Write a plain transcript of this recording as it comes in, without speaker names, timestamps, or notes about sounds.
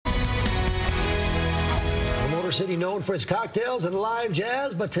Ybor City, known for its cocktails and live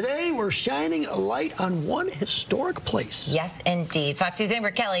jazz, but today we're shining a light on one historic place. Yes, indeed. Fox News'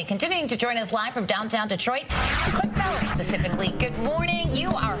 Amber Kelly continuing to join us live from downtown Detroit. Cliff Bell specifically. Good morning. You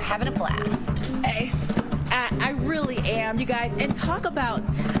are having a blast. Hey, I really am, you guys. And talk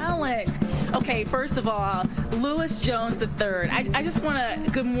about talent. Okay, first of all, Louis Jones III. I just want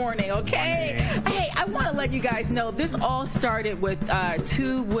to, good morning, okay? Hey, I want to let you guys know this all started with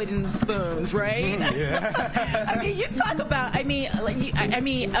 2 wooden spoons, right? Yeah. I mean, you talk about, I mean,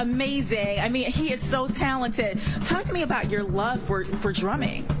 amazing. I mean, he is so talented. Talk to me about your love for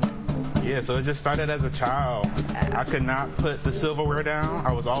drumming. Yeah, so it just started as a child. I could not put the silverware down.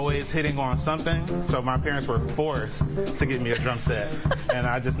 I was always hitting on something, so my parents were forced to get me a drum set, and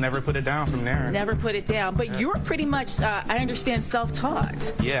I just never put it down from there. Never put it down, but you were pretty much, I understand,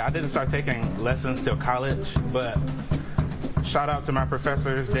 self-taught. Yeah, I didn't start taking lessons till college, but shout out to my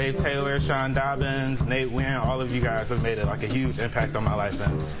professors, Dave Taylor, Sean Dobbins, Nate Wynn. All of you guys have made it like a huge impact on my life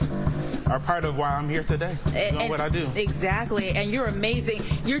and are part of why I'm here today, doing what I do. Exactly, and you're amazing.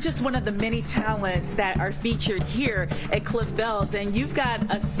 You're just one of the many talents that are featured here at Cliff Bell's, and you've got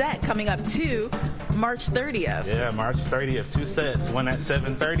a set coming up too, March 30th. Yeah, March 30th, 2 sets, one at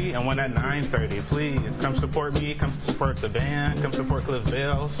 7:30 and one at 9:30. Please come support me, come support the band, come support Cliff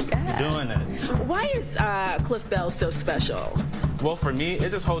Bell's. Yeah. You're doing it. Why is Cliff Bell so special? Well, for me,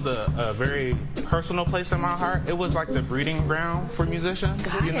 it just holds a very personal place in my heart. It was like the breeding ground for musicians.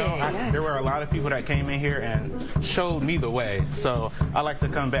 Yes. There were a lot of people that came in here and showed me the way. So I like to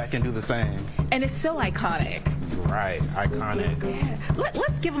come back and do the same. And it's so iconic. Right, iconic. Yeah.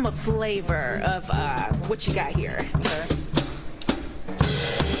 Let's give them a flavor of what you got here. Okay.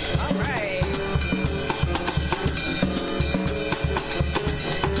 All right.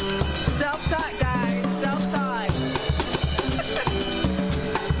 Self-taught, guys. Self-taught.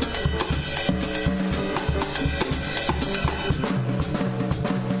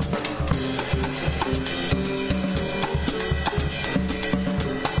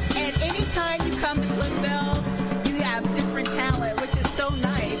 And anytime you come to Cliff Bell's, you have different talent, which is so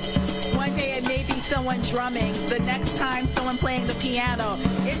nice. One day it may be someone drumming, the next time someone playing the piano.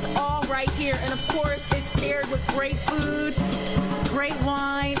 It's all right here, and of course it's paired with great food, great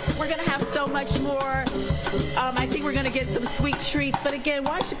wine. We're gonna have so much more. I think we're gonna get some sweet treats, but again,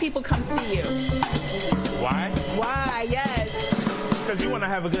 why should people come see you? Why? Why? Yes. Because you want to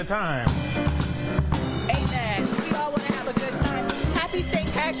have a good time. Amen. We all want to have a good time. Happy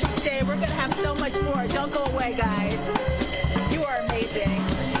St. Patrick's Day. We're gonna have so much more. Don't go away, guys.